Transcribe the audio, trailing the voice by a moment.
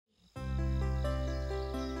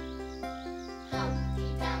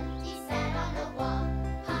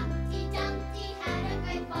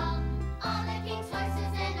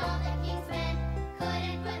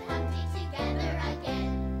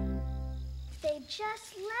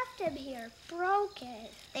just left him here, broken.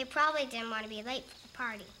 They probably didn't want to be late for the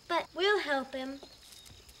party. But we'll help him.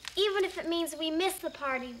 Even if it means we miss the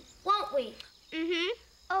party, won't we? Mm-hmm.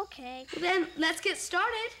 Okay. Then let's get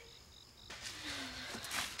started.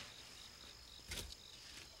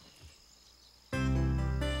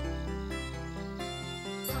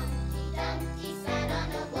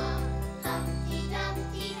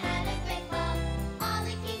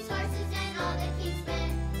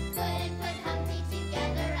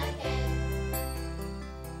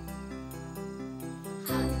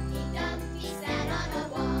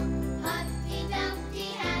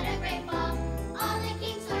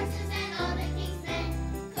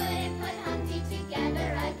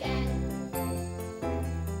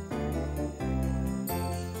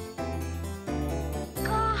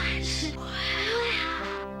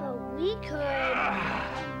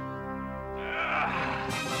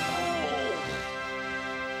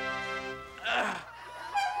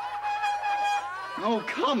 Oh,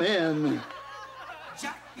 come in.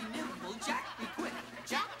 Jack, be nimble, Jack, be quick.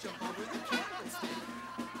 Jack, jump over the candlestick.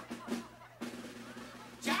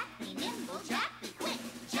 Jack, be nimble, Jack, be quick.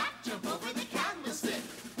 Jack, jump over the candlestick.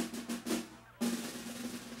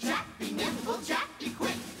 Jack, be nimble, Jack, be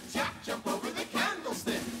quick. Jack, jump over the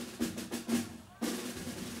candlestick.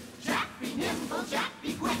 Jack, be nimble, Jack,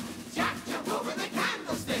 be quick. Jack, jump over the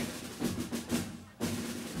candlestick.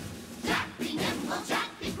 Jack, be nimble, Jack,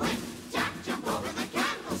 be quick. Jack, jump over the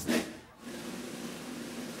candlestick.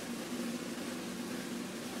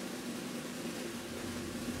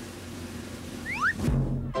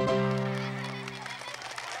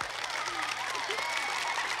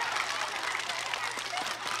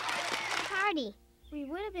 Party. We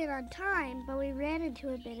would have been on time, but we ran into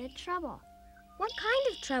a bit of trouble. What kind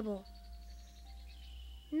of trouble?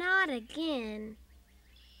 Not again.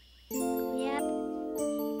 Yep.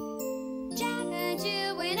 Jack and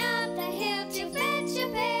Jill went up the hill to fetch a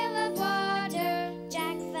pail of water.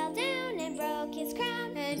 Jack fell down and broke his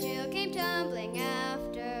crown, and Jill came tumbling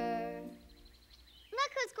after.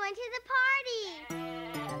 Look who's going to the party.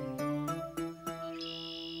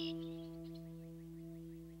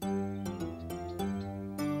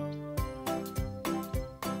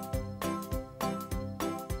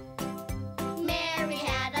 Mary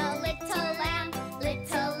had a little lamb,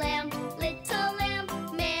 little lamb, little lamb.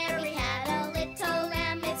 Mary had a little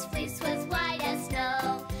lamb, its fleece was white as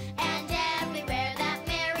snow. And everywhere that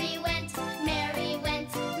Mary went, Mary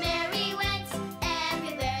went, Mary went.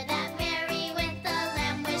 Everywhere that Mary went, the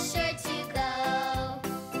lamb was sure to go.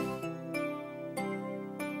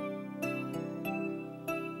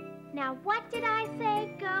 Now, what did I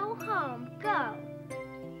say? Go home. Go.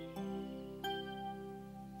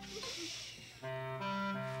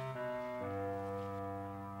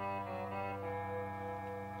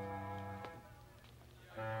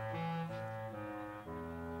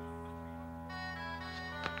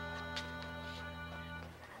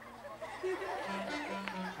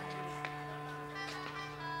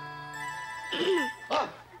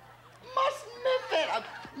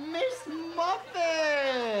 Miss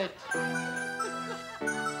Muffet!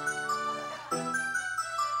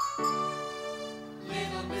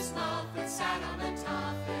 Little Miss Muffet sat on a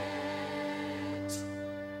tuffet.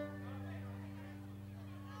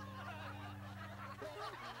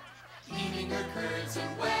 Leaving her curds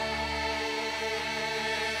and whey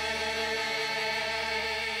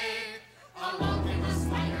along came a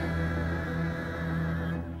spider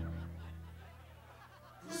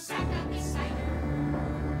who sat down beside her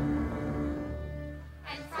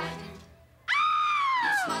and frightened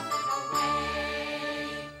Miss Muffet away.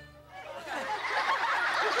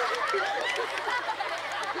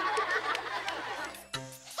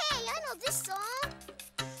 Hey, I know this song.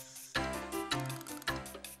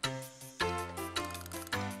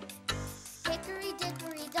 Hickory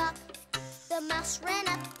dickory dock, the mouse ran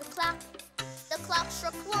up the clock. The clock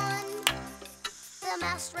struck one. The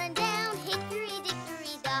mouse ran down. Hickory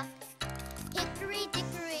dickory dock. Hickory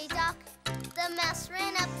dickory dock, the mouse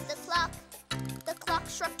ran up the clock. The clock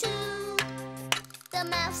struck two. The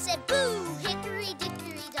mouse said boo. Hickory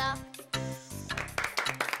dickory dock.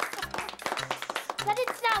 But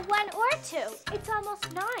it's not 1 or 2. It's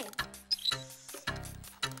almost 9.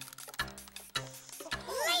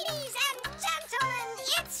 Ladies and gentlemen,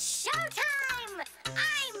 it's showtime!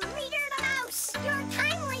 I'm Reader the Mouse, your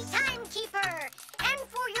timely timekeeper. And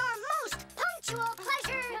for your most punctual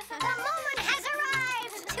pleasure, the moment has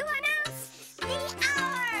arrived to announce the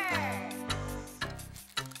hour.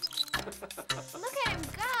 Look at him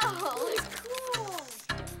go. He's cool.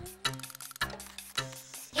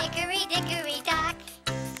 Hickory dickory dock,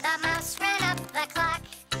 the mouse ran up the clock.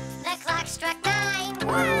 The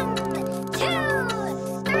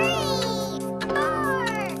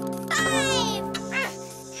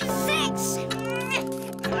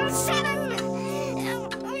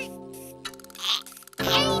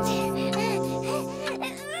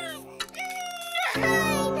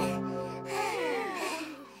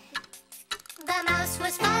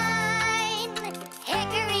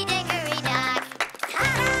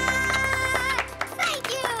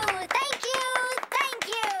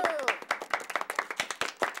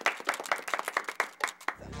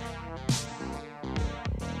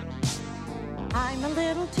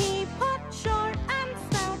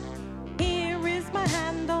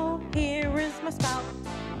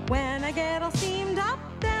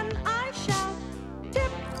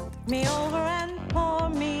me over and pour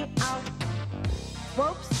me out.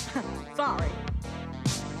 Whoops, sorry.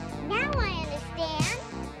 Now I understand.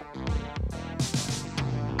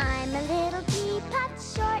 I'm a little teapot,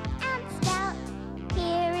 short and stout.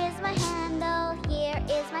 Here is my handle, here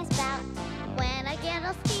is my spout. When I get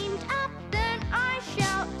all steamed up, then I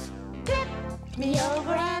shout, tip Me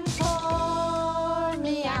over and pour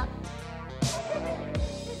me out.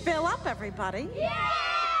 Fill up, everybody.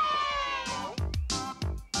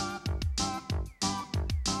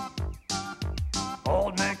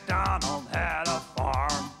 Old MacDonald had a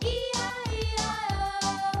farm,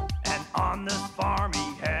 E-I-E-I-O. and on this farm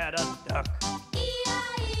he had a duck.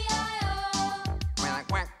 E-I-E-I-O. Well, a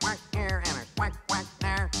quack, quack here and a quack, quack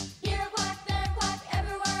there. Here quack, there quack,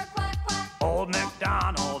 everywhere quack, quack. Old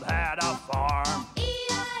MacDonald had a farm,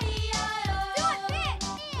 E-I-E-I-O. Do it, Bit!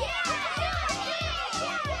 Yeah!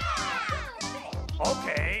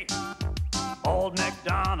 okay. Old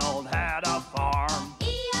MacDonald had a farm,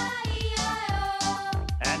 E-I-E-I-O.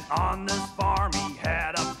 and on this farm he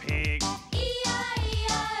had a pig.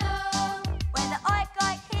 E-I-E-I-O. With an oink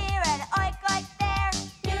oink here and an oink oink there.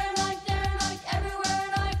 Here and oink, there and oink, everywhere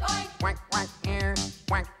and oink, oink. Quack, quack here,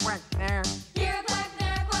 quack, quack there. Here quack,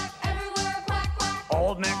 there quack, everywhere quack, quack.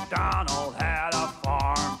 Old MacDonald had a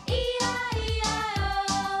farm,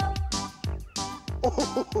 E-I-E-I-O.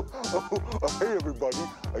 Hey everybody,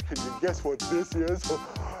 can you guess what this is?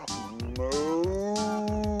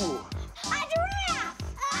 Moo. A giraffe!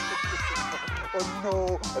 Oh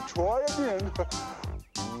no, try again.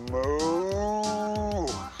 Moo.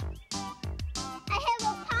 A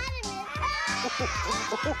hippopotamus!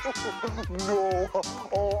 No,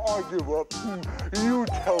 oh, I give up. You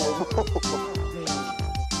tell him.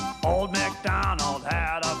 Old MacDonald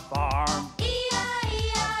had a farm,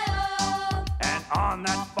 E-I-E-I-O. and on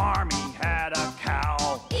that farm he had a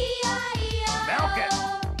cow. E-I-E-I-O. Milk it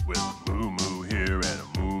with moo moo here and a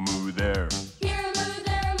moo moo there. Here moo,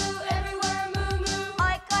 there moo, everywhere moo moo.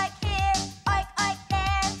 Oink oink here, oink oink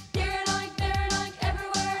there. Here and oink, there and oink,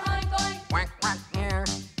 everywhere oink oink. Quack, quack here,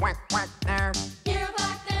 quack, quack there. Here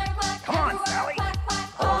quack, there quack, Come on, everywhere Sally. quack, quack.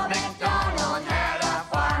 Old MacDonald had a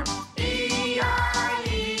farm, E-I-E-I-O.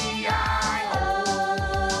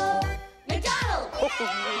 McDonald!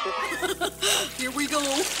 Here we go.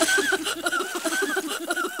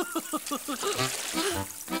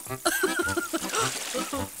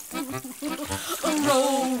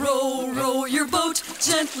 Row, row, row your boat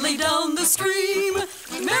gently down the stream.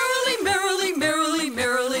 Merrily, merrily, merrily,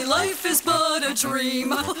 merrily, life is but a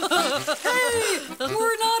dream. Hey,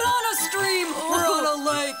 we're not on a stream, we're on a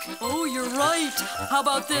lake. Oh, you're right. How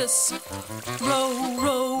about this? Row,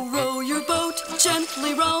 row, row your boat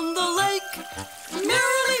gently round the lake.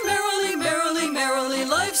 Merrily, merrily, merrily, merrily,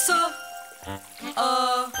 life's a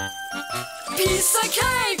piece of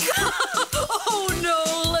cake. Oh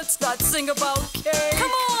no, let's not sing about